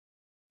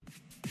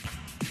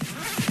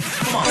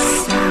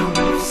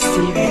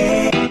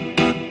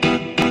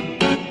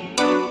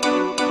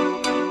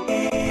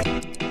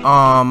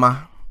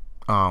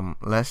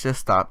Let's just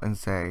stop and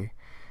say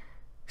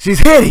she's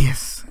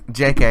hideous.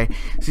 JK.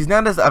 She's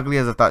not as ugly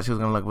as I thought she was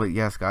gonna look, but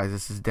yes, guys,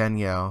 this is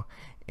Danielle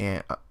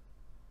and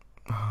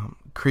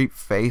creep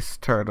face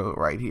turtle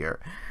right here.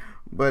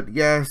 But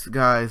yes,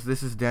 guys,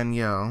 this is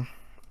Danielle,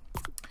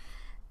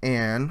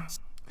 and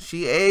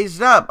she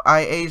aged up.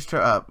 I aged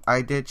her up.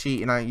 I did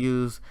cheat, and I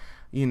used,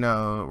 you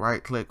know,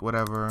 right click,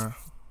 whatever.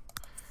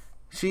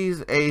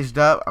 She's aged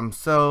up. I'm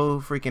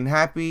so freaking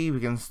happy. We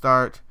can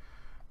start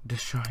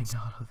destroying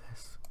all of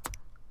this.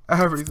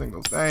 Every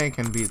single thing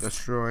can be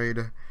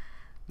destroyed.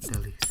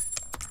 Delete.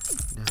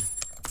 Delete.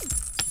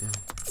 Delete.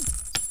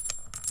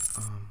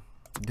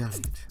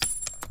 Delete.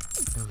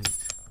 Delete.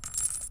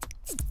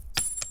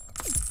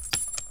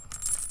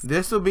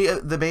 This will be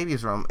the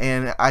baby's room,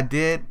 and I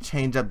did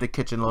change up the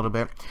kitchen a little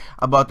bit.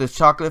 I bought this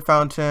chocolate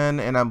fountain,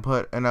 and I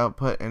put an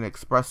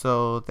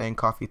espresso thing,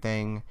 coffee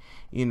thing.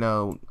 You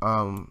know,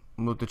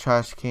 move the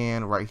trash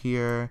can right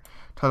here,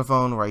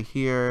 telephone right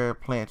here,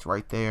 plants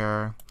right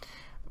there.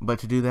 But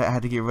to do that, I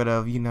had to get rid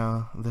of, you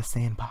know, the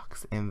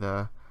sandbox and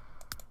the.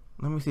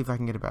 Let me see if I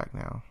can get it back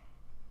now.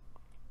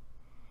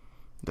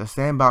 The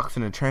sandbox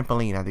and the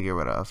trampoline I had to get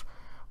rid of,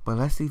 but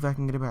let's see if I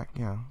can get it back.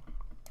 Yeah,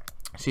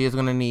 she is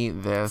gonna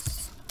need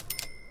this.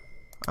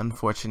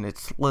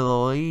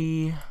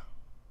 Unfortunately,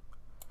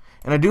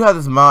 and I do have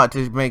this mod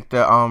to make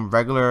the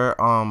regular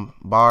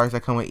bars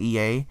that come with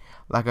EA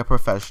like a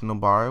professional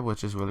bar,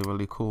 which is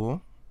really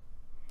cool.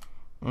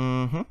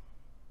 I'm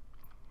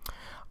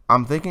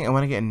thinking I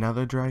want to get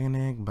another dragon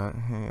egg, but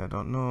hey, I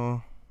don't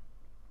know.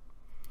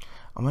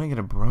 I'm gonna get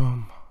a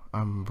broom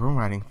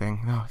riding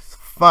thing. No, it's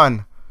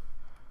fun.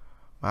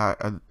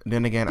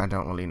 Then again, I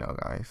don't really know,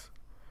 guys.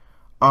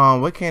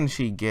 What can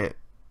she get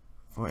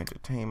for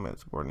entertainment,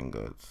 sporting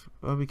goods?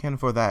 Well, we can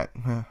for that.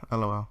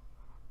 LOL.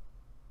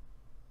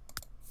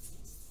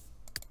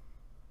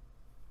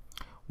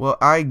 Well,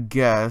 I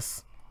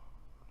guess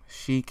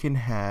she can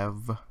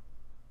have.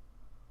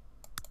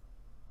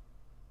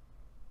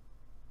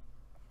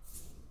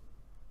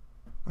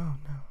 Oh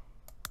no!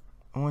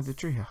 I want the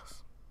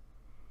treehouse.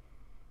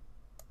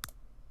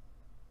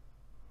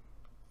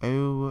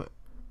 Oh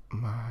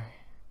my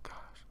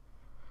gosh!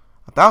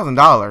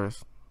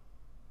 $1,000.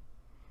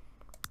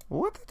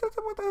 What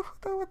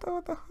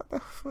the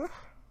fuck?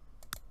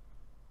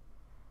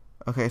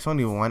 Okay, it's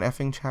only one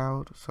effing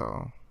child,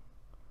 so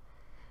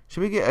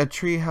should we get a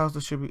tree house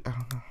or should we? I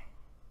don't know.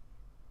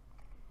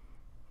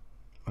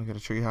 I'll get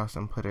a tree house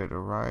and put it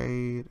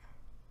right.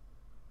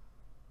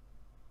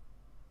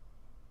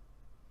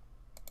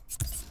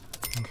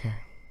 Okay.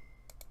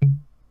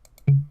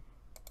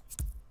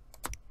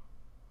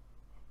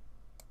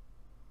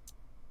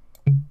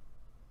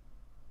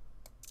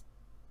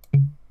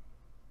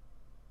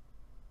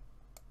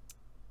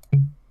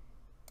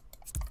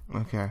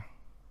 Okay.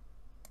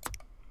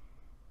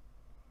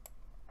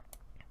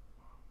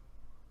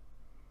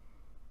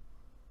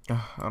 I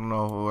don't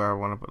know where I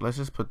want to put. Let's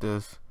just put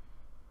this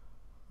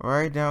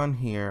right down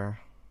here.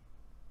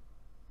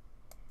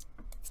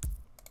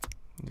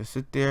 Just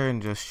sit there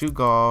and just shoot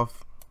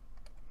golf.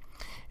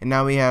 And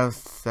now we have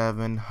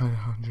 $700.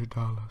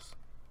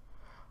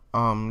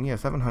 Yeah,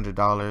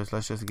 $700.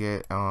 Let's just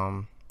get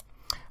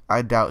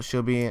I doubt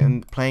she'll be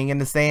playing in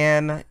the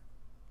sand.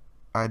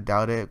 I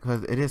doubt it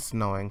because it is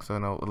snowing, so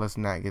no, let's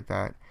not get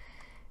that.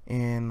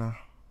 And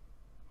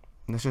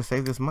let's just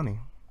save this money,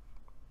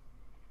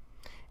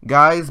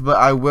 guys. But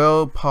I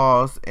will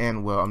pause and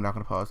I'm not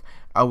gonna pause.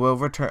 I will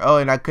return. Oh,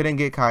 and I couldn't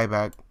get Kai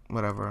back.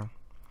 Whatever.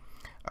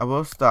 I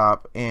will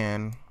stop,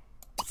 and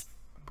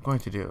I'm going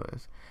to do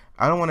is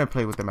I don't want to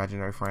play with the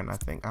imaginary friend. I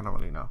don't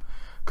really know,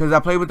 because I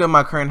play with them in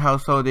my current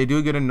household. They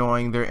do get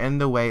annoying. They're in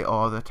the way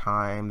all the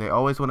time. They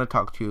always want to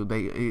talk to you.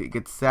 They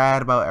get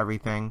sad about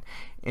everything,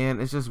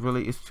 and it's just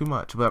really, it's too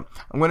much. But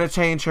I'm gonna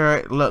change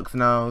her looks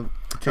now.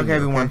 Okay,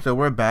 everyone. Okay. So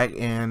we're back,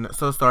 and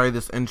so sorry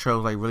this intro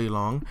is like really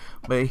long,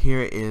 but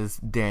here is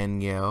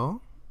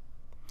Danielle.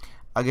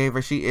 I gave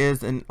her. She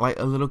is like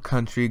a little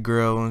country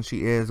girl, and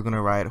she is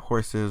gonna ride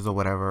horses or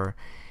whatever,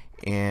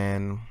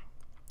 and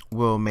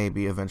will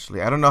maybe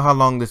eventually. I don't know how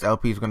long this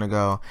LP is gonna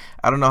go.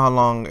 I don't know how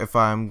long if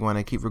I'm going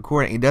to keep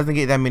recording. It doesn't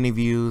get that many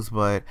views,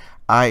 but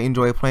I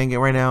enjoy playing it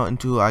right now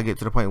until I get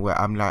to the point where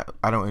I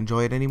don't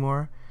enjoy it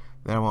anymore.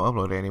 Then I won't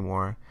upload it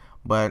anymore.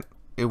 But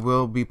it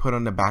will be put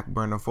on the back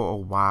burner for a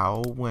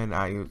while when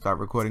I start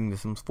recording The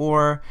Sims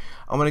 4.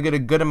 I'm gonna get a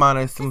good amount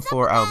of Sims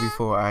 4 out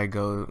before I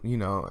go, you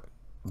know,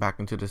 back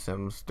into The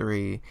Sims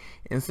 3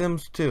 and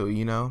Sims 2,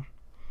 you know.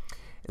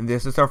 And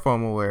this is her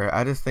formal wear.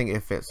 I just think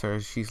it fits her.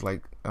 She's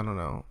like, I don't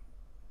know,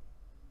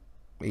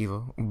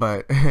 evil,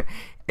 but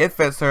it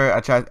fits her.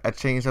 I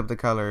changed up the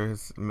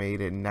colors, made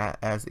it not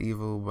as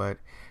evil, but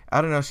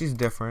I don't know, she's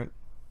different.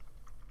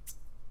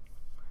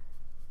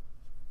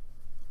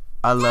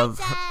 I love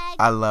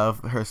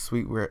her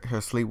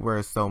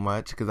sleepwear so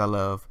much because I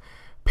love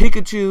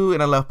Pikachu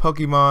and I love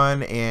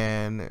Pokemon,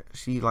 and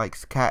she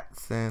likes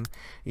cats and,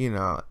 you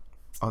know,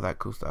 all that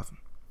cool stuff.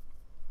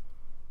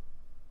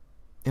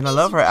 And I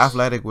love her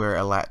athletic wear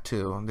a lot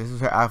too. This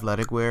is her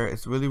athletic wear.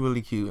 It's really,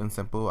 really cute and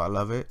simple. I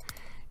love it.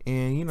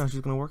 And you know,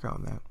 she's gonna work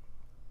on that.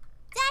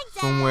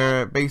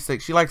 Somewhere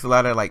basic. She likes a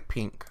lot of like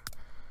pink.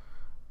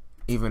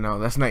 Even though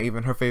that's not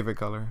even her favorite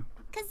color.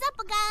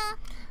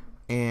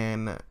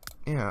 And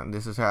yeah,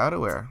 this is her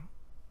outerwear.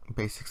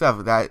 Basic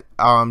stuff. That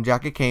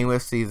jacket came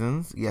with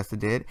seasons. Yes, it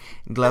did.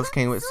 Gloves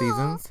came with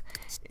seasons.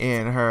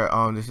 And her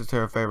this is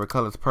her favorite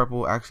color. It's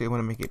purple. Actually, I want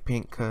to make it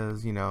pink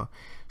because you know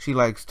she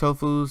likes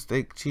tofu,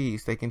 steak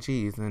and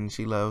cheese, and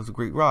she loves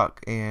Greek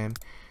rock. And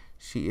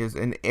she is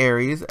an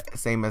Aries,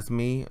 same as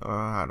me.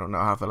 I don't know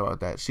how I feel about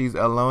that. She's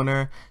a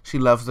loner. She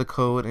loves the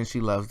cold and she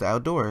loves the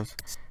outdoors.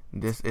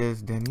 This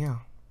is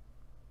Danielle.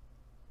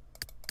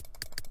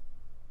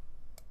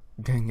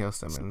 Danielle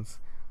Simmons.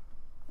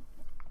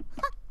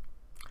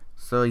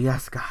 So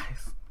yes,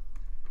 guys.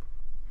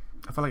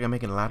 I feel like I'm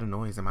making a lot of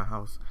noise in my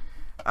house.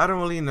 I don't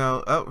really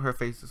know. Oh, her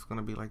face is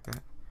gonna be like that.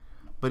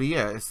 But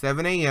yeah, it's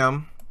 7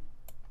 a.m.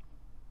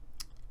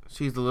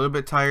 She's a little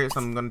bit tired,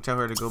 so I'm gonna tell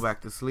her to go back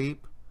to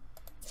sleep.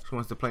 She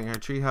wants to play in her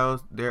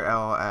treehouse. They're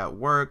all at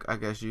work. I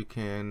guess you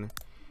can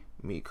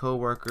meet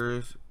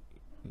co-workers.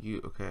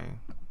 Okay?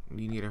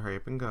 You need to hurry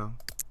up and go.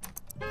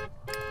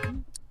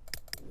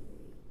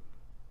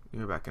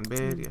 You're back in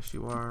bed. Yes,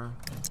 you are.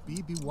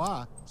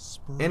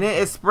 And it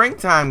is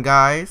springtime,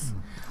 guys.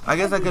 I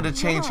guess I could have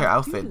changed her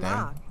outfit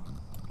then.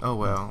 Oh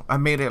well. I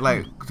made it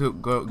like to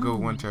go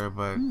winter,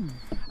 but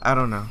I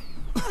don't know.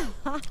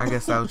 I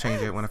guess I'll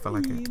change it when I feel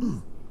like it.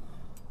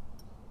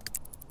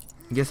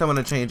 Guess I want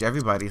to change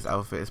everybody's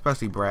outfit,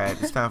 especially Brad.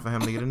 It's time for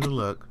him to get a new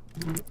look.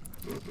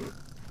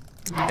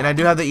 And I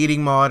do have the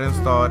eating mod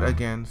installed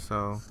again,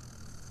 so.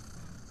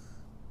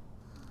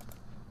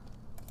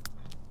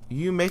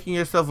 You making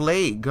yourself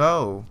late.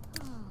 Go.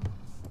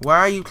 Why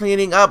are you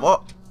cleaning up?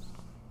 Oh.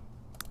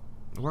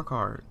 Work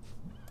hard.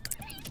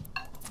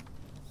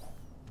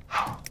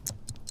 Oh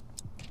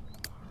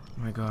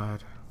my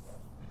God.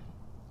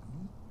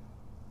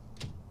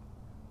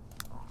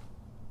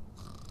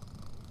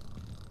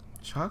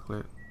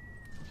 Chocolate.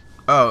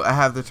 Oh, I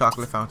have the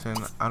chocolate fountain.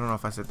 I don't know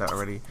if I said that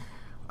already.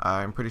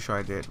 I'm pretty sure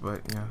I did,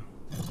 but yeah.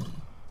 Oh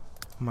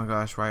my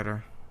gosh,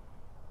 Ryder.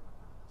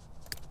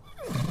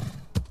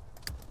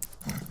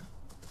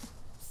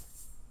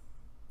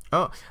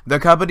 Oh, the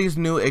company's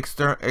new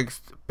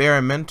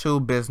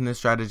experimental business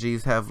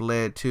strategies have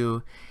led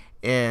to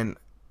an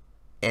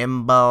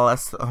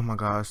imbalance. Oh my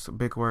gosh,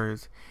 big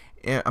words.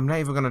 I'm not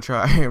even gonna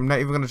try. I'm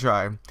not even gonna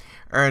try.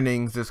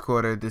 Earnings this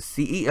quarter. The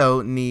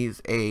CEO needs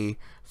a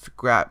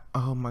scrap.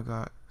 Oh my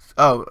God.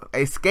 Oh,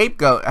 a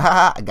scapegoat.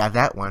 I got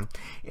that one.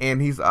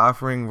 And he's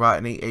offering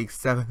Rodney a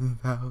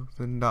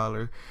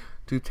 $7,000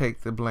 to take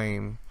the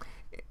blame.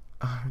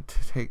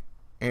 Take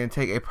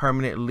a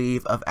permanent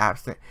leave of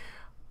absence.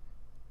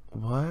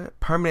 What?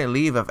 Permanent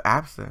leave of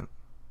absence.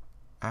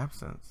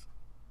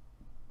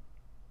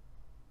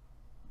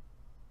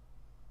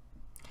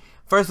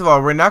 First of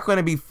all, we're not going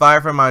to be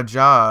fired from our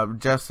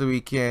job just for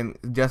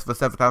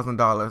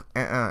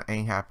 $7,000.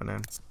 Ain't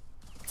happening.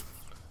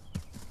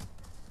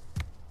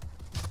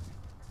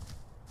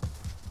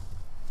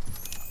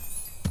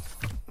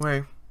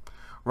 Wait.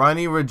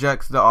 Ronnie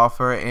rejects the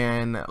offer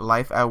and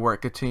life at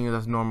work continues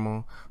as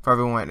normal for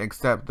everyone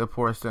except the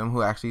person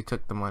who actually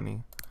took the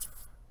money.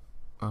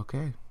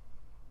 Okay.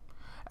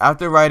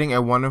 After writing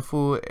a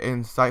wonderful,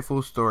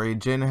 insightful story,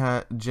 Jen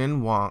has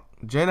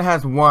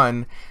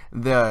won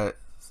the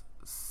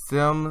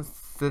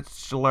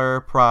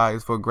Simsitchler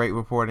Prize for great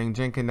reporting.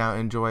 Jen can now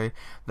enjoy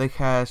the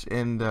cash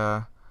in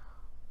the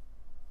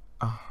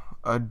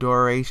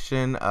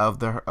adoration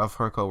of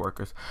her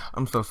coworkers.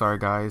 I'm so sorry,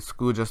 guys.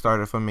 School just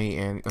started for me,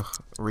 and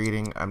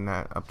reading, I'm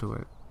not up to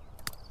it.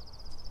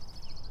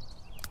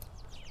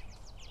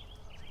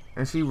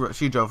 And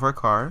she drove her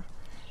car.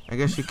 I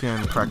guess she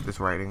can practice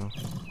writing.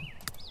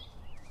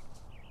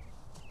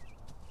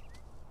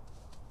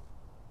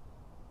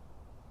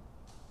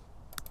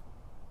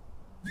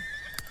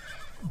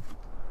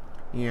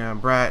 Yeah,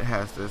 Brad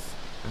has this.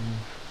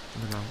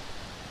 You know.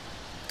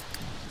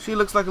 She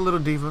looks like a little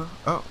diva.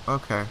 Oh,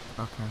 okay,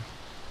 okay.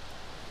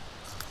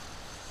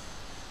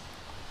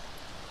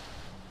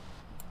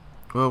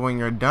 Well, when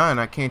you're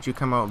done, can't you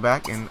come out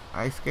back and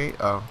ice skate?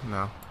 Oh,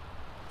 no.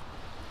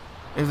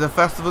 Is the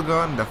festival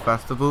gone? The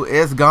festival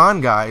is gone,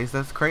 guys.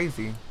 That's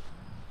crazy.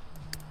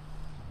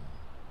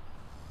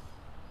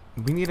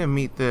 We need to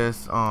meet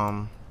this,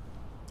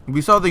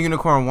 we saw the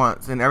unicorn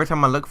once, and every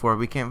time I look for it,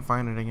 we can't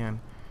find it again.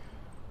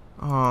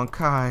 Oh,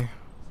 Kai.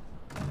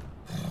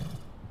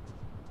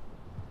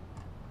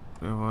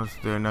 Was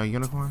there no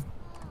unicorn?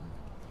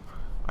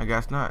 I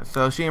guess not.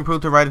 So she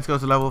improved her writing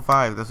skills to level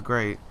 5. That's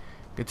great.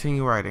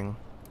 Continue writing.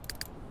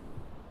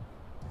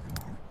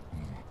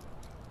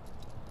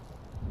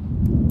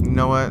 You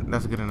know what?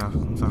 That's good enough.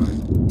 I'm sorry.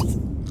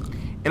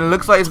 And it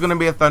looks like it's going to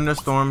be a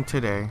thunderstorm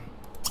today.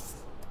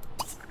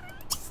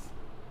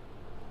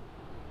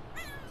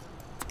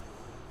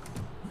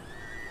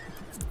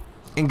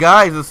 And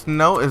guys, the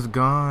snow is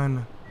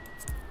gone.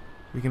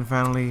 We can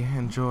finally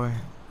enjoy.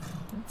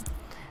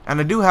 And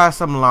I do have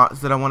some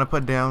lots that I want to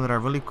put down that are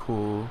really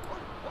cool.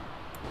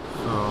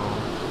 So,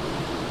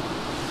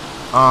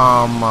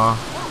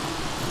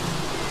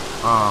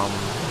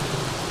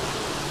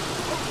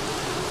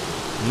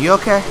 you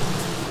okay?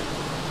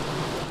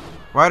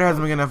 Ryder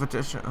hasn't been getting enough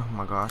attention. Oh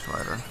my gosh,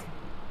 Ryder.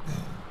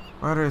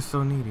 Ryder is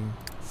so needy.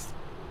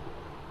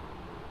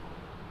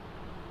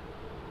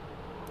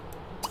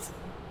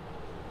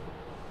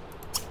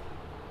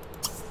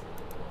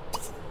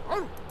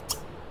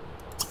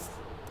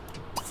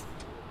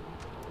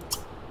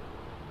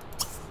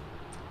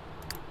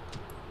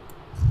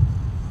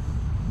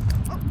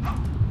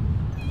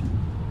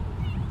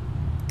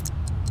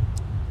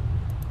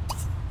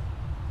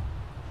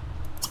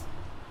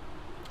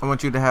 I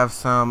want you to have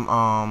some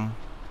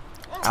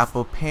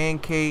apple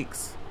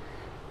pancakes,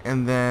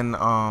 and then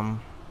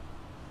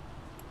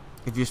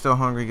if you're still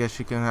hungry, I guess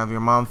you can have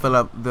your mom fill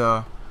up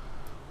the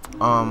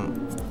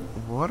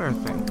water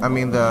thing. I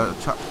mean the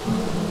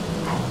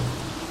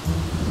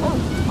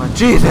oh,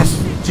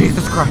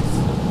 Jesus Christ.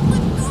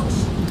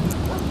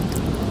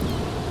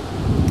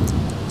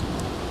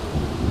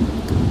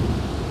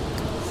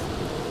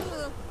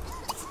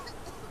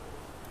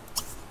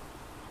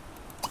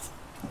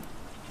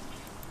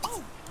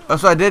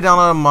 So I did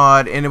download a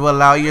mod, and it will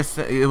allow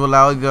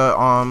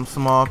the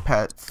small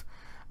pets.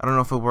 I don't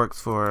know if it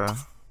works for.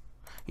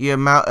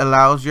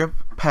 Allows your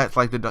pets,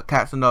 like the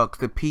cats and dogs,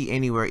 to pee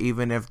anywhere,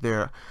 even if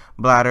their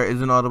bladder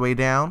isn't all the way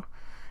down,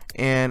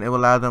 and it will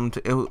allow them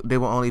to. They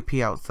will only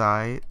pee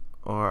outside,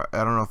 or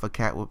I don't know if a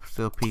cat will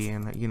still pee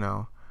in, you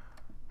know,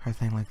 her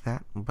thing like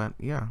that. But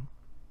yeah.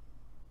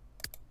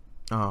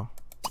 Oh,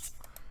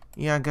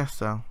 yeah, I guess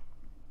so.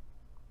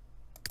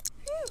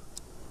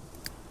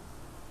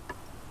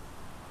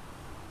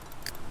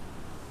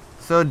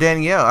 So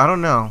Danielle, I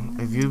don't know.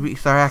 If you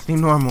start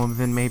acting normal,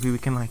 then maybe we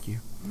can like you.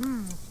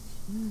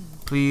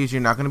 Please,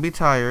 you're not gonna be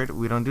tired.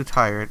 We don't do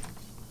tired.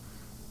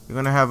 You're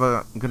gonna have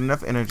a good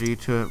enough energy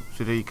so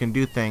that you can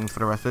do things for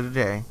the rest of the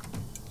day.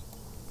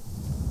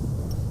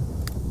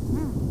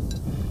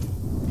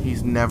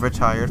 He's never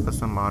tired for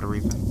some odd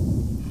reason.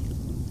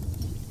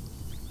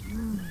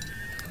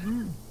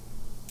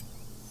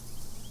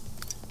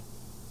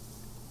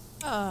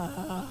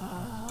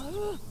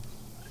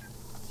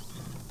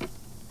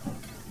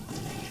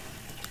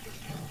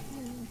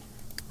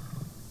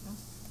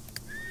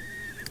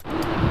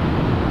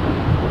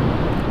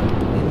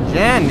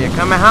 Jen, you're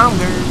coming home,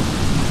 girl.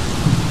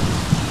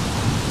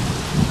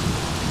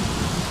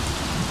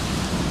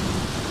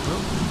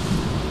 Oh,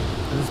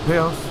 there's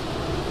pills.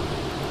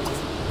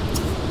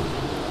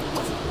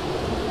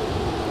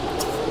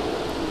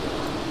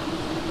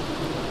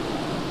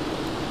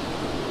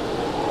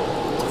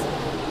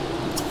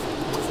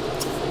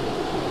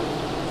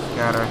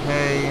 Scatter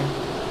hay.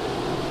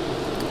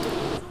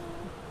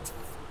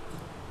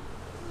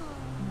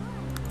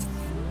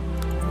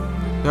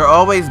 They're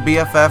always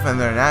BFF and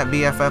they're not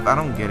BFF. I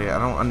don't get it. I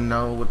don't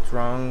know what's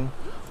wrong.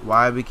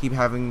 Why we keep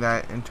having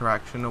that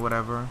interaction or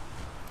whatever.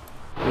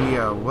 But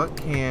yeah, what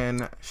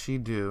can she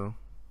do?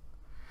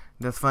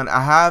 That's fun.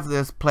 I have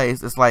this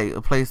place. It's like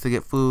a place to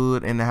get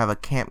food, and they have a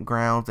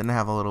campground, and they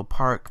have a little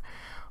park.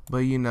 But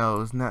you know,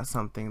 it's not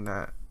something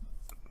that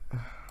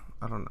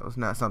I don't know. It's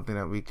not something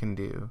that we can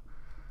do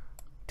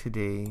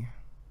today.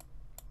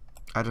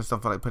 I just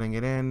don't feel like putting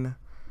it in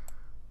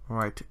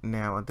right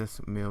now at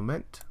this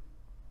moment.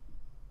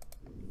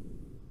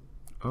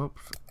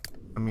 Oops.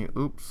 I mean,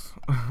 oops.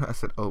 I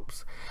said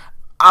oops.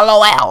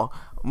 LOL.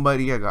 But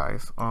yeah,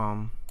 guys.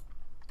 I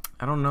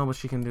don't know what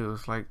she can do.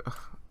 It's like,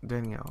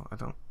 Danielle, I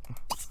don't.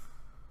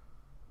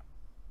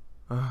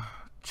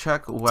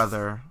 Check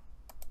weather.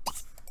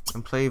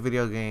 And play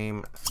video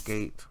game.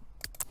 Skate.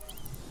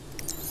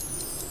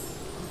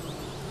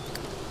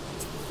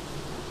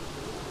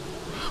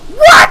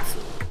 What?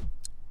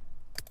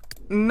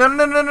 No,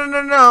 no, no, no,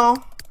 no,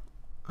 no.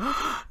 No!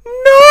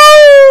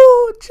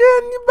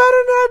 Jen, you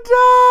better not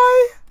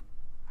die.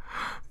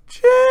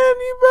 Jen,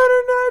 you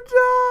better not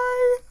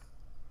die.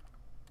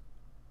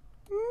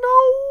 No.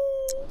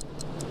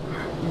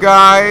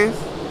 Guys.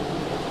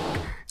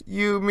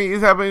 Me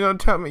is happening on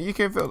tummy. You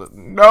can't feel it.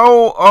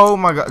 No. Oh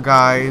my god.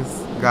 Guys.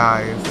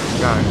 Guys.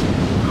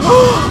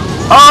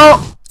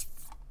 Oh!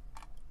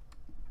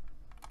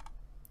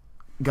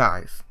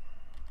 Guys.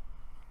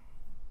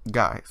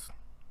 Guys.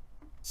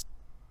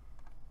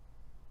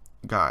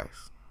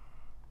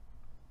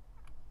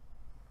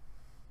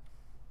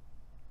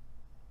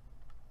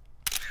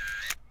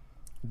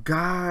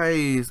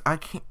 Guys, I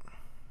can't.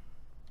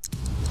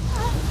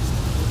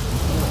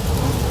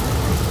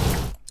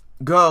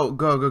 Go.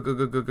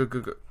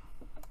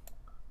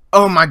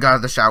 Oh my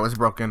god, the shower's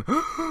broken.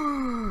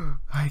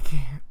 I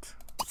can't.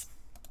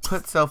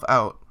 Put self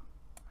out.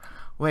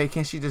 Wait,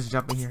 can't she just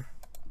jump in here?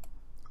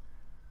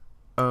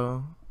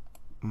 Oh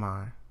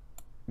my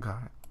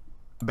god.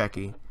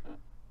 Becky,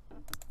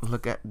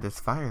 look at this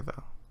fire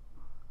though.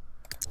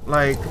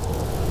 Like,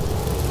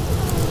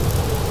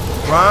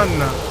 run.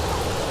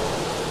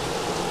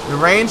 The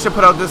rain should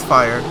put out this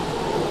fire.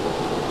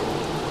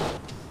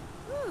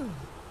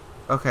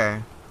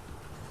 Okay.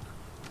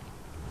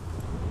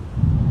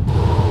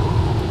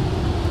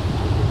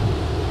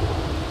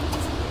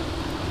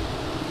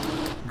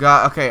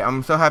 God, okay,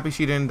 I'm so happy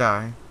she didn't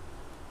die.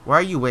 Why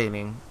are you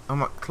waiting? Oh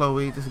my,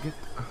 Chloe, just get.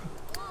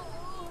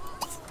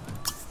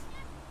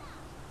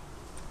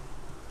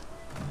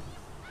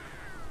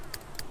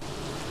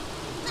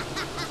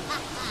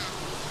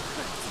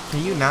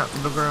 Can you not,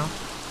 little girl?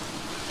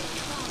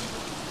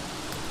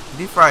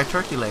 Deep fried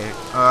turkey leg.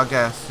 Oh, I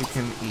guess you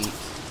can eat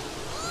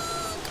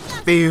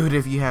food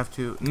if you have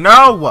to.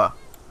 No!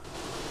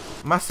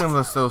 My Sims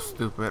are so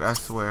stupid, I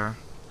swear.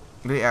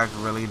 They act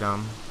really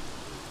dumb.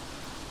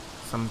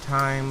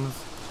 Sometimes.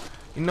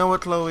 You know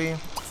what, Chloe?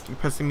 You're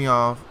pissing me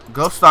off.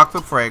 Go stalk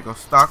for prey. Go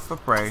stalk for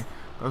prey.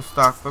 Go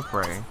stalk for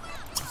prey.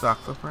 Stalk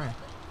for prey.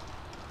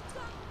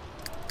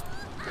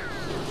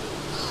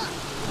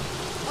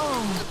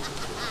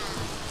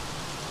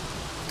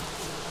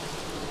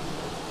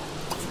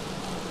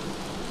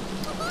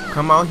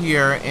 Come out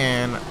here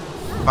and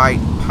fight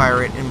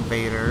pirate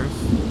invaders.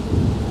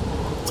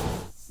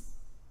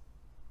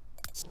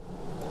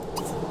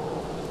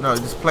 No,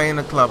 just play in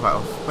the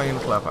clubhouse. Play in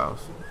the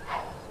clubhouse.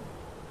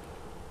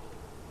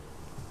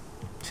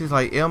 She's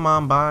like, "Ill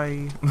mom,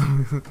 bye."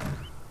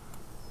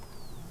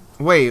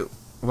 Wait,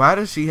 why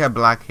does she have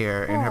black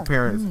hair and her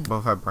parents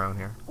both have brown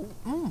hair?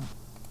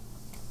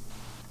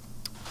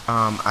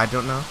 I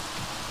don't know,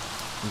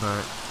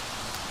 but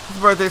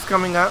his birthday's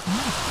coming up.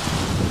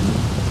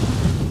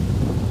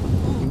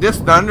 This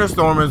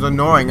thunderstorm is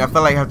annoying. I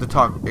feel like I have to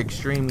talk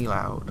extremely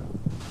loud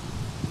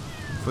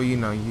for you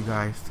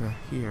guys to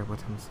hear what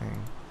I'm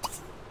saying.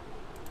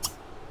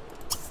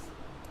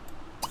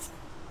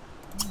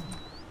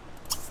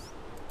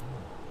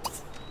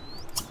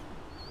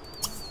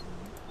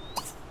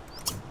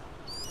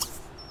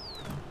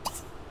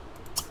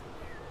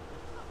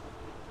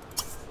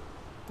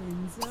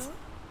 Enzo,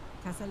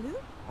 Casalu,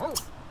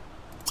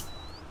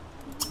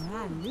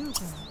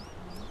 Luca,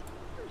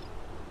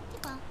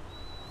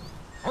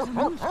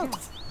 Kamushka,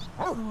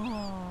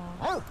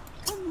 oh,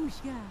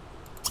 Kamushka.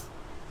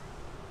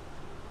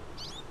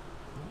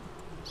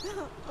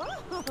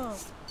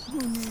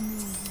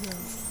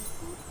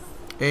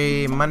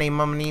 Hey, money,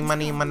 money,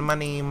 money, money,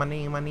 money,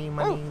 money, money,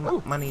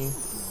 money, money.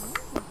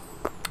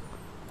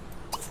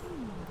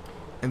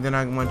 And then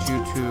I want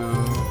you to.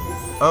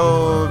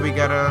 Oh, we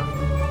gotta.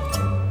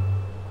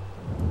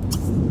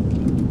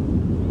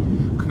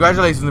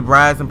 Congratulations,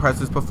 Brad's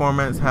impressive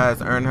performance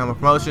has earned him a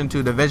promotion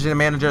to division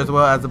manager as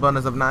well as a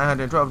bonus of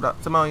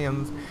 912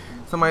 simoleons.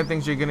 Somebody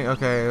thinks you're getting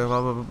okay, blah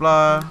blah blah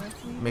blah.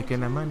 Making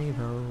that money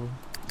though.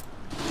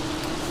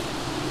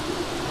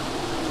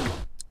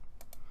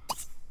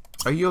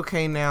 Are you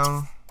okay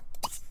now?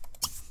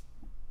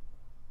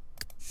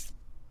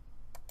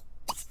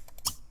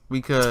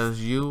 Because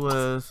you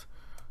was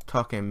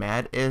talking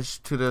mad-ish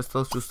to the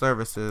social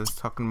services,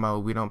 talking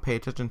about we don't pay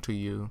attention to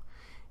you.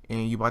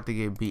 And you about to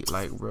get beat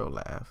like real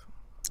laugh.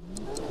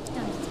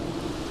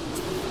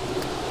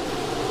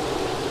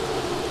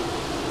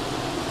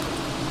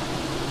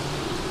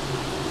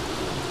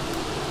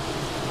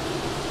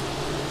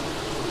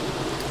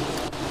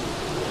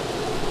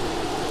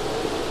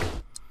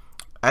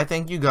 I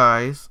think you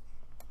guys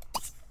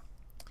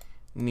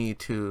need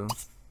to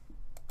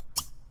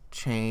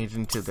change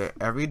into the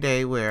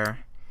everyday wear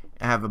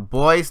and have a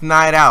boys'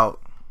 night out.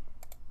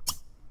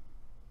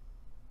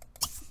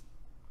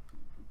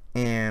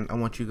 And I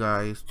want you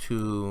guys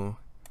to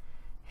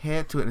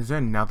head to it. Is there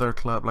another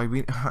club? Like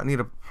I need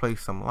to play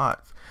some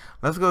lots.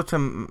 Let's go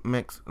to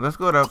let's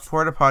go to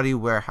Porta Potty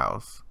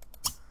Warehouse.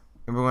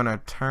 And we're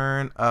gonna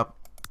turn up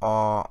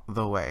all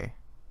the way.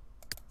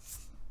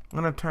 I'm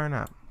gonna turn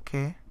up,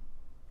 okay?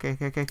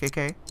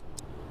 Okay.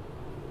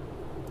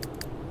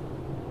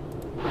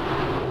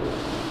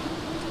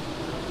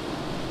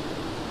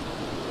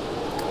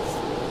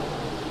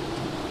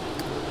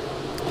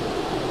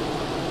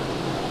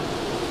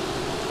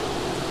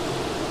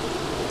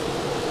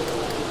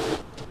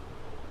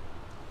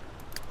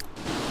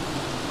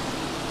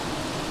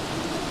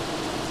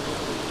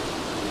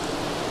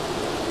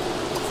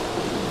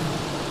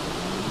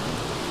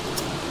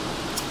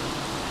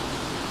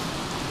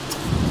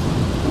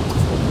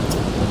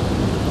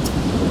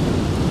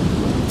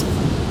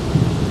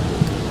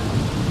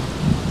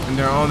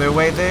 They're on their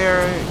way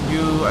there.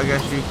 I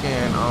guess you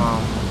can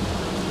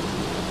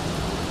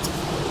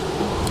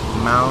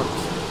mount.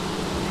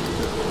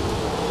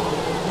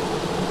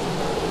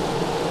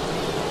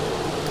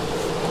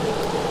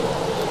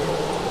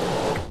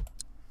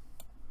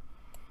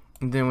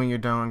 And then when you're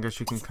done, I guess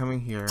you can come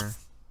in here.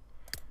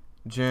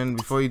 Jen,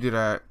 before you do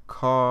that,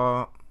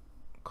 call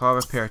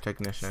repair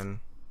technician.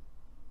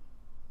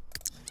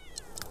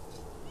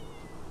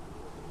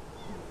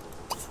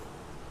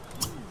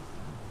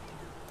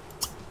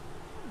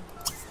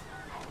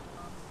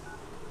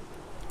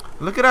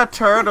 Look at that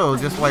turtle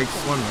just like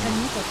swimming.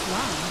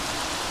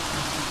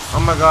 Oh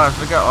my gosh,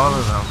 look at all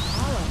of them.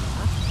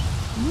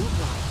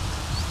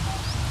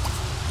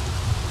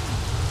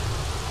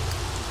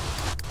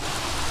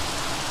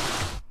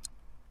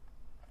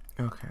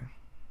 Okay.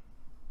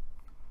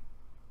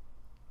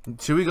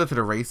 Should we go to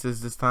the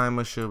races this time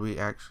or should we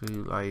actually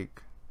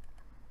like,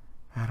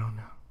 I don't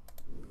know.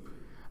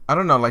 I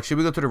don't know. Like, should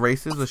we go to the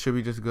races or should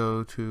we just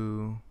go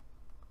to?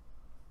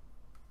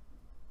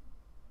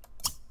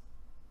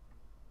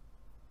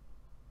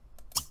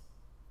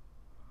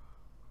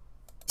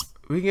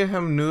 We get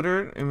him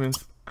neutered. I mean,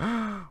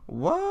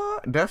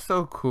 what? That's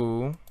so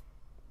cool.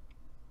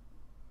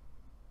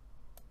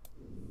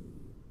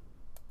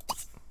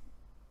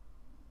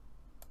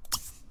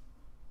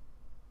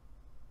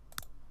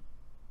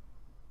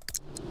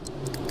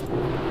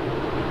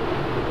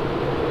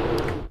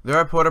 They're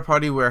at Porta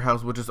Party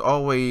Warehouse, which is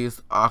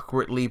always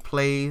awkwardly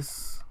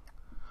placed.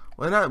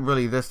 Well, not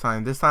really this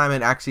time. This time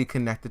it actually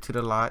connected to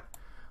the lot.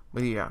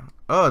 But yeah.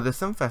 Oh, the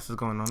Simfest is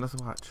going on. Let's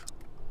watch.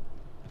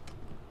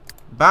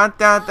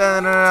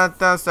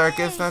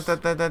 Circus.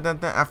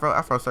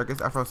 Afro circus.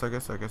 Afro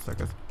circus.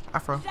 Circus.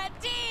 Afro.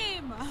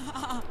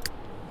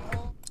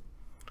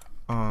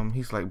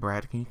 He's like,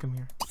 Brad, can you come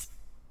here?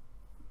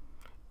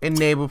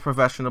 Enable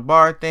professional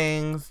bar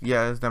things.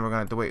 Yes, then we're gonna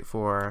have to wait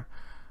for,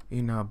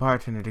 you know, a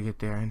bartender to get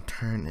there and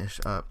turn this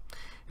up.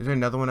 Is there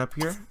another one up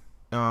here?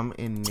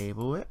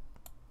 Enable it.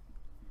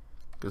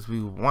 Because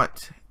we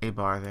want a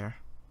bar there.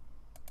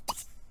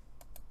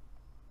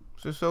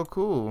 This is so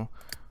cool.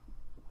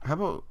 How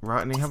about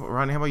Rodney? How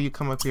about you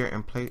come up here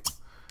and play?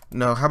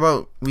 No, how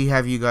about we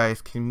have you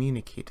guys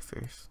communicate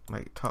first?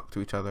 Like, talk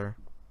to each other.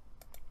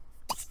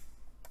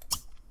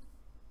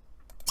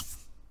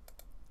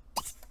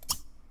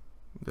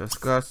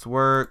 Discuss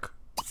work.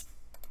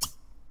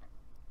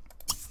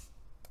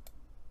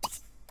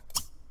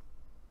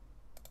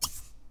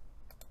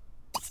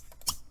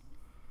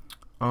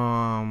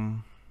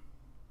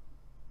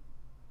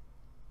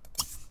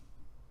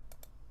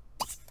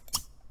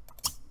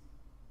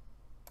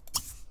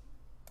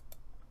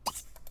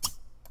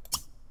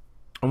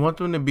 I want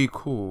them to be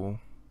cool.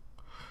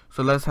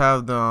 So let's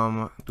have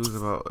them do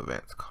about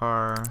events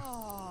car.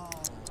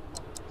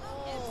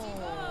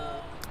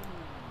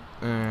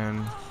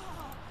 And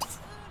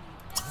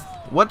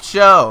what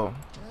show?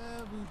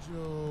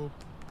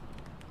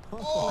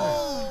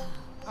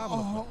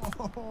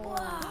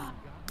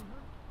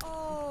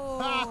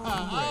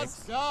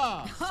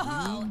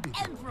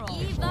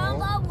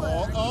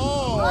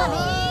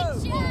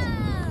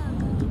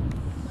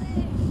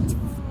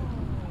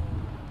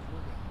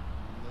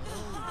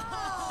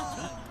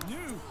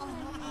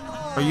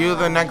 Are you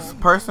the next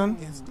person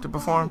to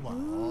perform?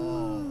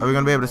 Are we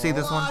gonna be able to see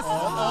this one?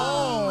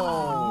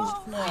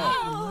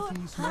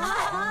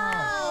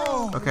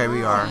 Okay,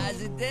 we are.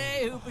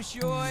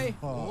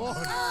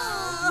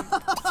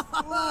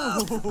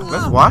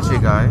 Let's watch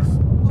it, guys.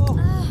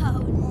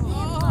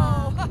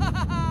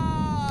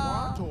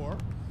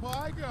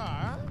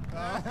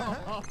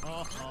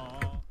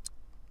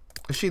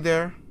 Is she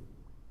there?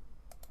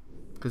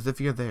 Because if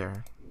you're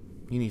there,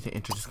 you need to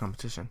enter this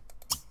competition.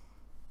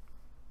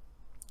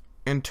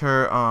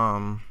 Enter,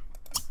 I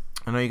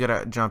know you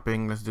got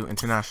jumping. Let's do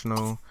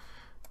international.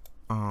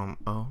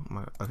 Oh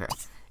my, okay.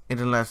 And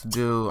then let's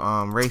do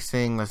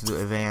racing. Let's do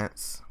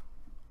advance.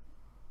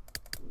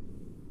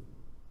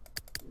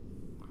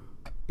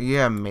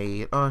 Yeah,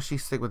 maid. Oh,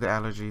 she's sick with the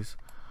allergies.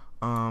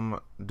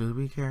 Do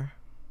we care?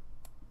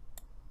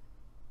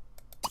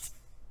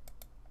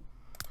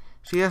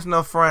 She has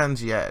no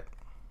friends yet.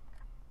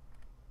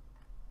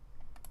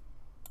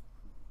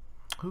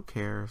 Who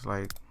cares?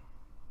 Like,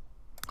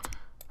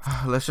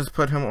 let's just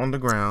put him on the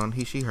ground.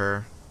 He, she,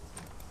 her.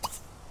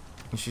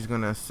 And she's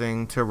gonna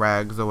sing to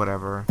rags or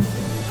whatever.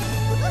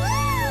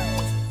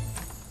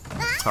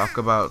 Talk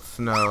about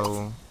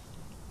snow.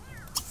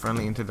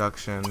 Friendly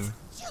introduction.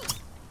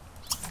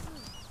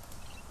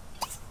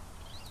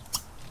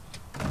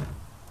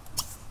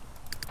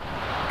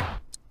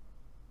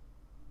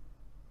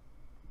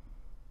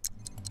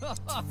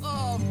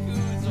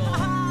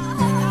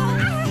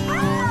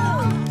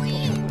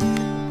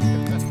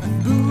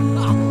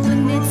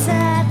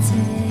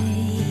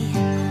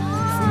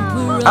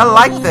 I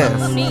like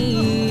this.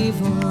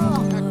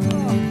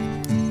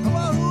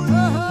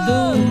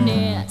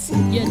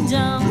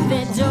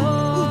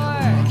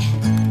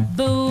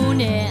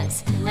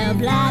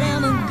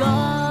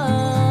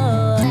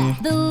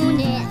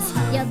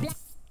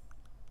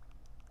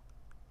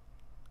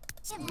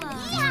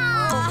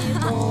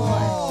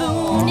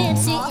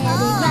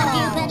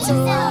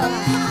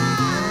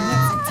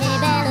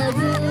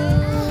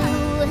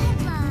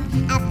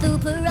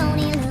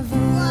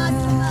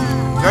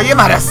 Girl, you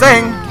might have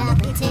sing.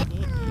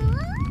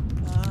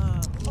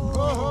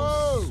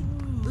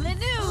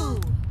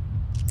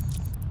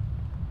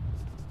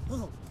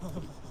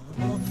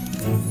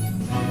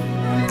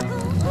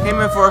 Came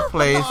in fourth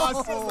place.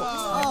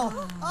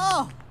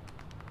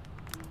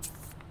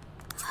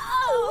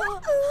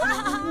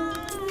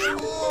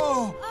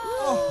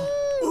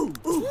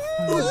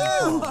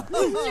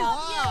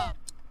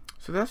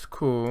 So that's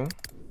cool.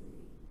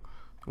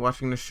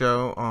 Watching the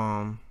show.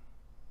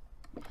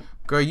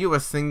 Girl, you a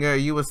singer.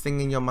 You was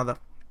singing your mother.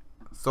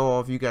 So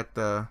if you got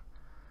the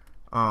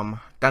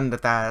thunder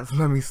thighs,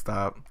 let me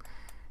stop.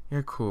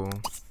 You're cool.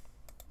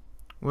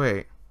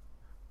 Wait.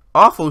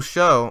 Awful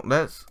show.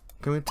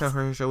 Can we tell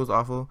her show was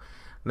awful?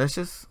 Let's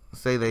just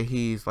say that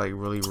he's like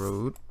really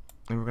rude,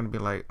 and we're gonna be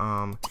like,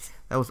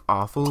 that was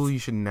awful. You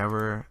should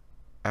never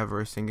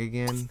ever sing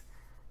again.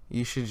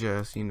 You should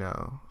just, you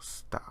know,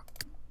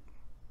 stop.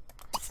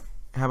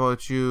 How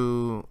about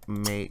you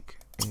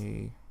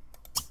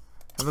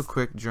have a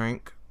quick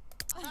drink?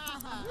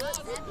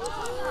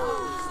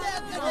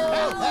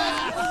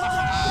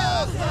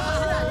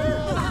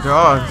 They're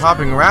all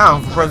hopping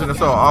around for President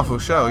So Awful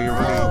show. You're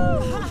really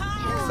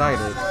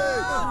excited.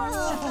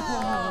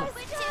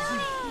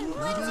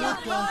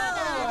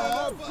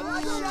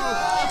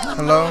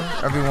 Hello,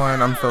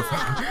 everyone. I'm so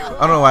sorry. I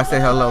don't know why I say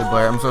hello,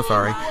 but I'm so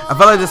sorry. I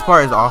feel like this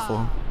part is awful.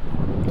 I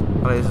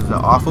feel like this is an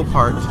awful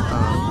part.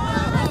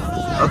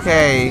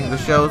 Okay, the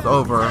show's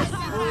over.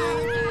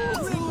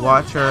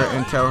 Watch her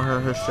and tell her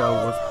her show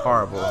was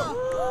horrible.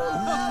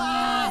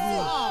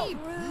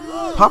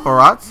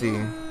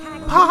 Paparazzi.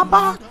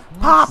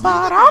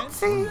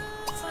 Paparazzi.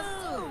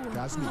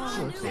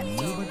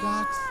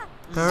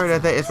 Tell her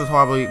that this was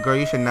horrible. Girl,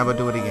 you should never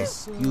do it again.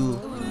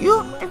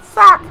 You, it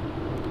sucked.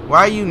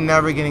 Why are you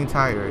never getting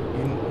tired?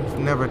 You're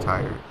never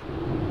tired.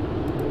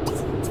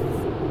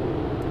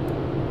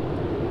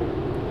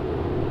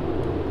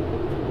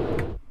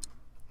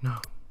 No.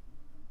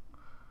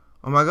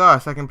 Oh my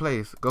gosh, second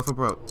place. Go for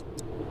broke.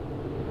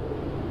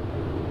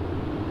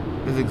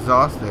 He's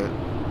exhausted.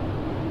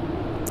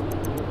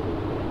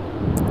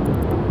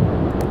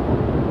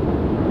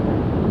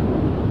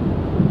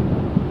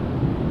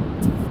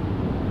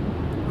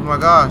 Oh my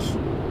gosh.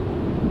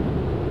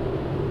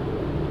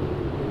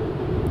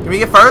 Can we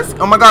get first?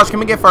 Oh my gosh, can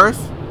we get first?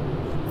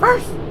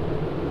 First!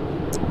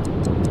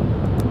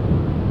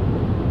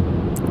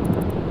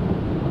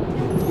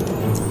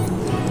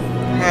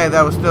 Hey,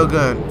 that was still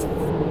good.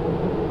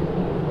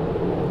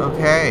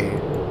 Okay.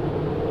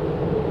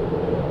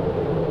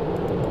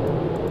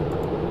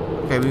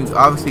 Okay, we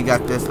obviously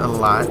got this a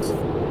lot.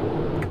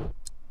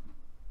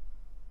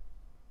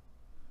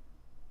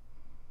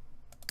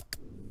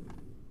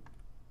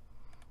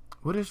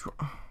 What is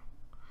wrong?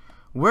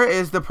 Where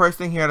is the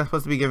person here that's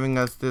supposed to be giving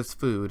us this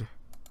food?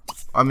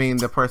 I mean,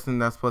 the person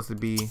that's supposed to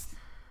be,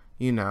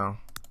 you know.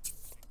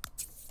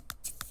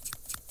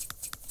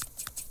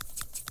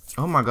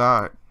 Oh my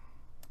god.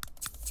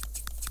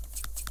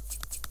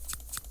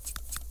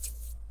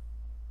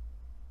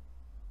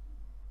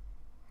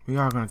 We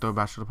are going to throw a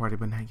bachelor party,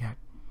 but not yet.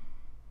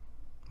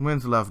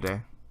 When's Love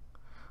Day?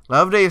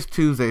 Love Day is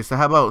Tuesday, so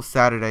how about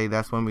Saturday?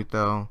 That's when we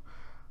throw.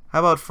 How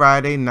about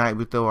Friday night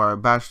we throw our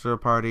bachelor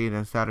party, and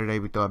then Saturday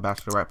we throw a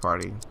bachelorette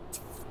party.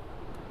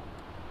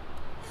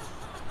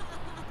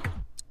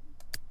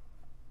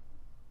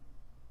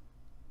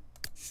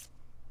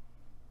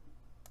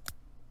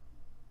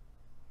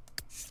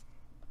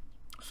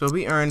 So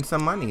we earned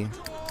some money.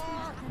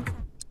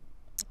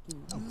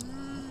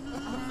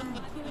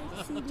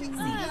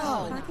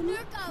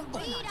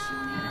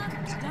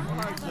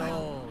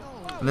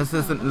 Let's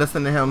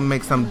listen to him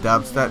make some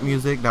dubstep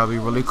music. That would be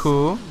really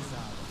cool.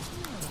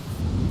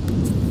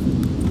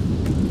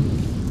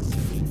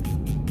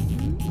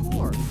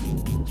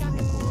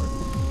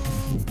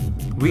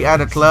 We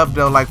at a club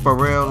though, like for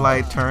real,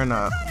 like turn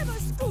up.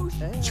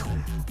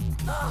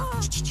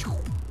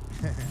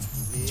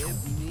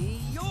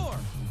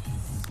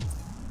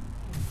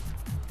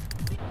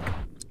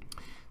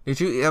 Did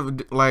you ever,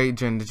 like,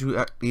 Jen, did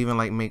you even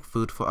like make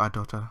food for our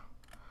daughter?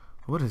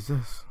 What is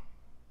this?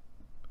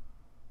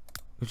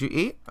 Did you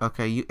eat?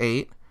 Okay, you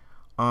ate.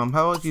 How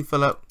about you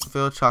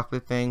fill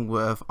chocolate thing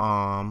with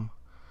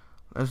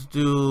let's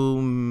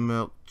do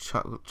milk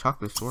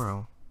chocolate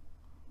swirl.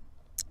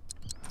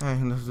 Hey,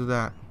 let's do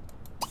that.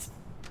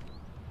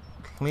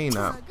 Clean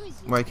up.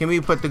 Wait, can we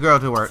put the girl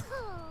to work?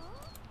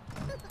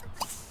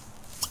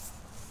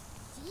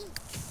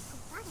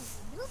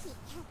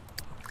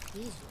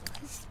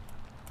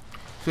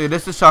 So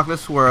this is chocolate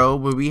swirl,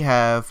 where we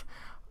have,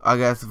 I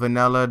guess,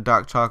 vanilla,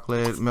 dark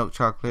chocolate, milk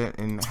chocolate,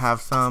 and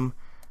have some,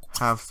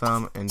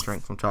 and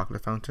drink from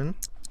chocolate fountain.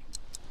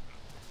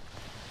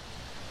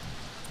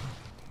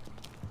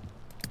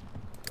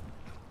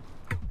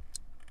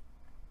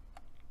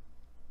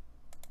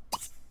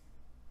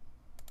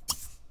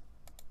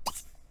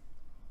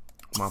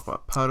 Mop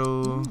up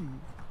puddle.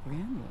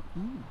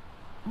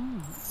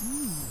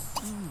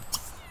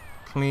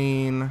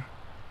 Clean.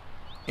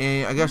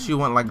 And I guess you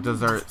want like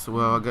desserts.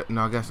 Well,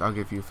 I guess I'll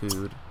give you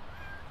food.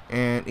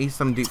 And eat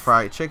some deep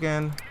fried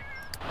chicken.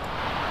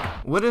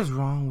 What is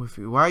wrong with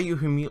you? Why are you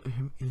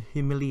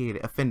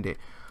humiliated, offended?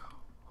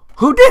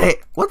 Who did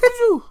it? What did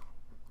you?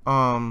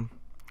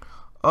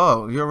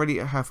 Oh, you already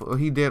have food.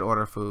 He did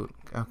order food.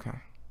 Okay.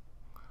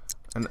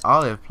 An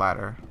olive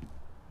platter.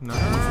 No.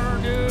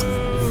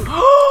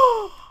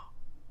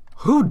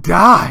 Who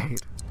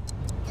died?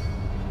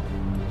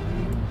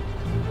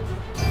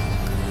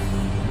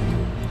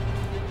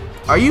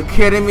 Are you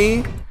kidding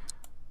me?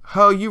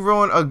 Oh, you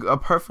ruined a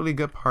perfectly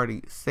good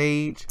party.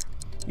 Sage,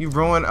 you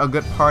ruined a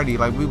good party.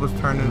 Like, we was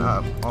turning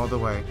up all the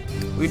way.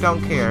 We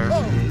don't care.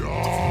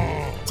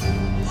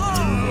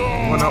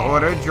 wanna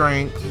order a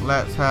drink.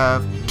 Let's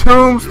have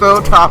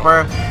Tombstone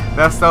Topper.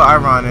 That's so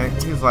ironic.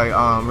 He's like,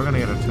 we're gonna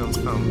get a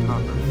Tombstone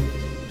Topper.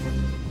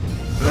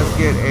 Let's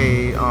get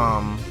a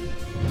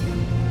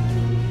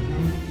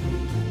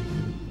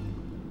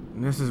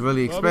this is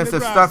really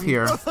expensive stuff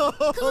here.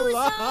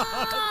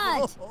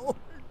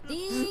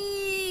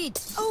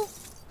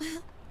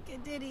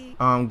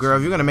 Girl,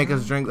 if you're gonna make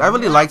us drinks, I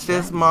really like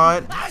this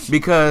mod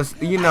because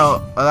you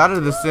know a lot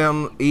of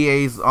the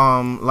EA's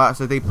lots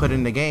that they put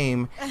in the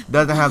game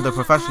doesn't have the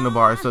professional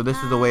bar, so this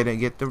is a way to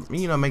get the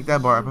make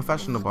that bar a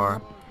professional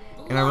bar,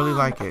 and I really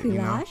like it. You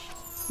know,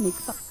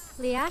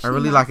 I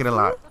really like it a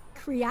lot.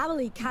 You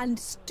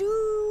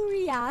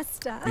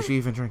should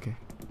even drink it.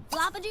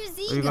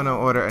 So you're gonna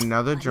order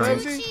another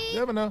drink.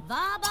 Never know.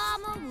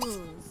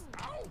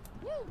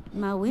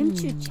 Ma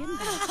wimchu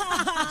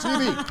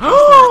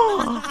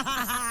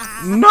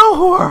No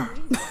whore!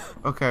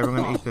 Okay, we're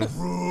gonna eat this.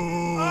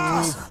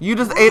 You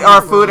just ate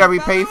our food that we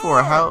paid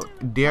for. How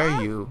dare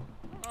you?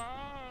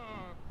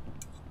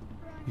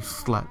 You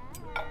slut.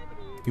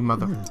 You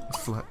mother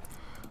slut.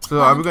 So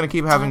are we gonna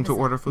keep having to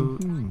order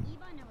food?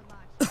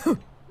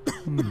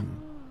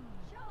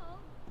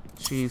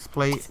 Cheese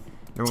plate.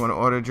 Then we're gonna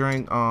order a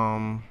drink.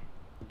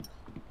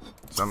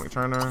 Stomach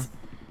turner.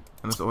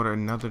 And let's order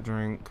another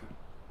drink.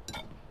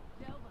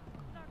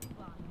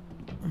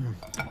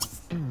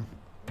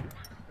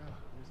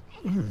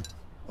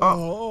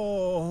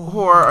 Oh,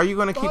 whore, are you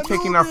gonna keep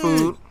taking our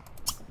food?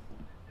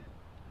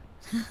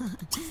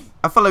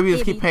 I feel like we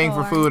just keep paying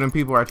for food and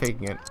people are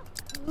taking it.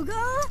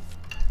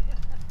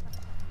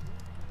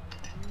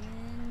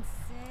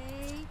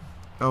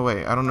 Oh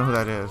wait, I don't know who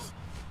that is.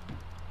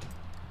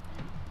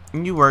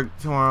 You work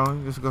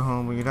tomorrow, just go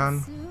home when you're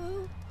done.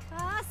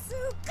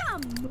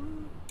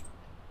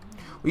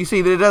 Well, you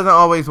see, that it doesn't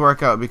always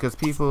work out because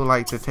people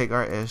like to take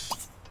our ish.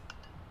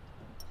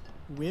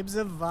 Wibs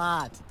of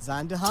Vat,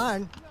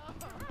 Zandahan.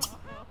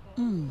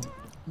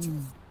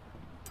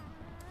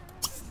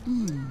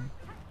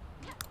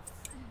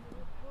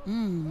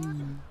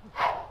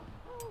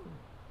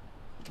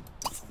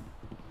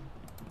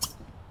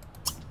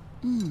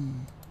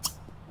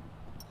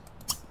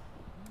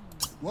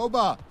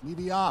 Woba,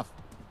 meet off.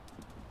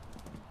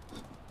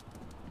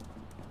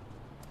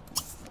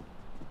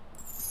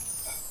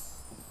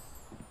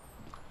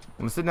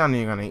 I'm gonna sit down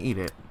and you're gonna eat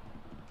it.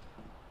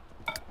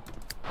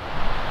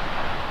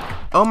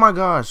 Oh my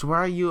gosh, why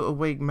are you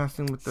awake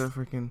messing with the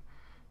freaking...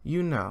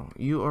 You know,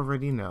 you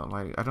already know.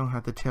 Like, I don't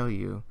have to tell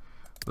you.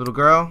 Little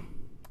girl,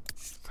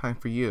 it's time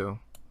for you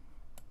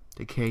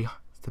to carry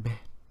to bed.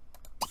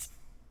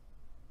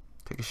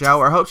 Take a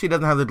shower. I hope she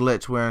doesn't have the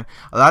glitch where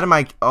a lot of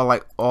my,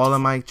 like all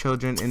of my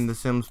children in The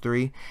Sims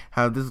 3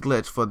 have this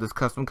glitch for this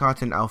custom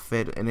content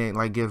outfit, and it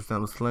like gives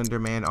them Slender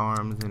Man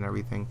arms and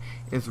everything.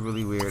 It's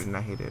really weird, and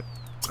I hate it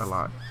a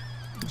lot.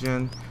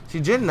 Jen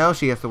knows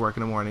she has to work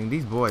in the morning.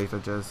 These boys are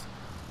just,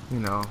 you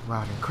know,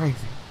 loud and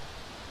crazy.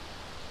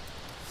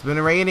 It's been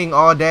raining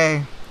all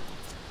day.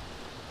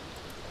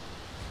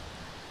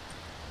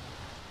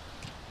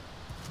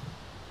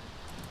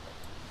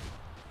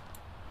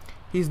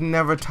 He's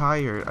never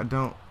tired. I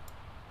don't.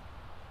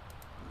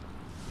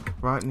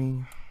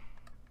 Rodney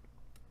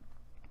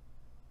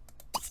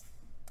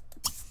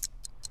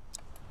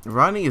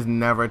is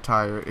never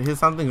tired.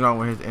 Something's wrong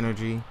with his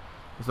energy.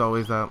 It's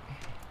always up.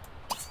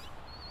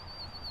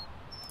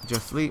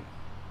 Just sleep.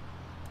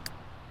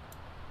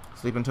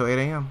 Sleep until 8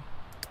 a.m.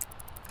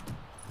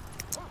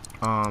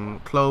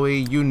 Chloe,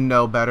 you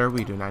know better.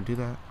 We do not do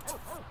that.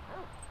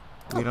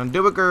 We don't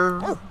do it,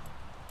 girl.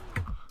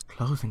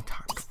 Closing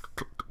time.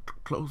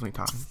 Closing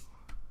time.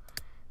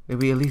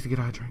 Did we at least get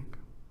our drink?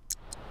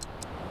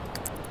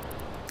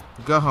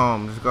 Go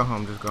home. Just go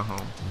home. Just go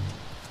home.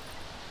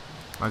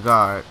 My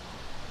God.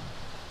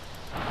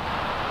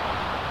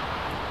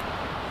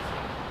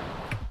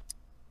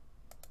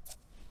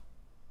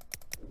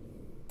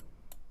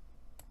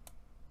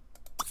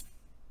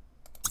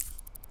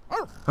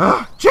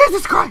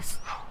 Jesus Christ!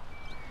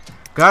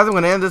 Guys, I'm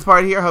going to end this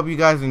part here. Hope you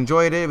guys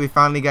enjoyed it. We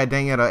finally got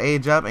Danielle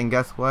age up, and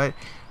guess what?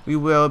 We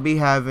will be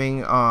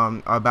having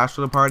our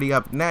bachelor party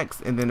up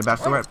next, and then the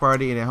bachelorette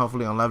party, and then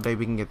hopefully on Love Day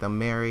we can get them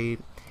married,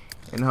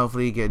 and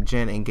hopefully get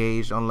Jen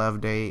engaged on Love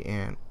Day,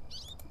 and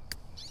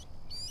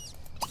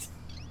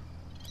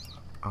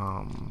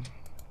now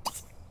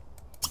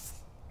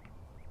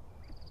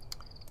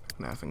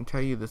I can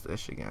tell you this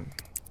ish again.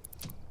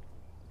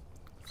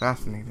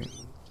 Fascinated.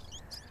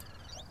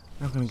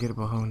 I'm gonna get a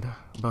Bohilda.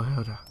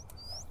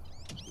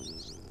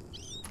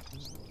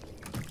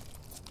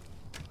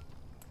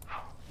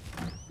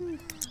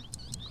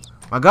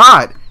 My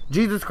God!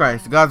 Jesus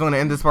Christ. Guys, I'm going to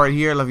end this part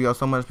here. Love you all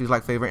so much. Please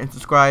like, favorite, and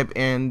subscribe.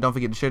 And don't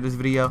forget to share this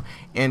video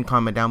and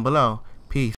comment down below. Peace.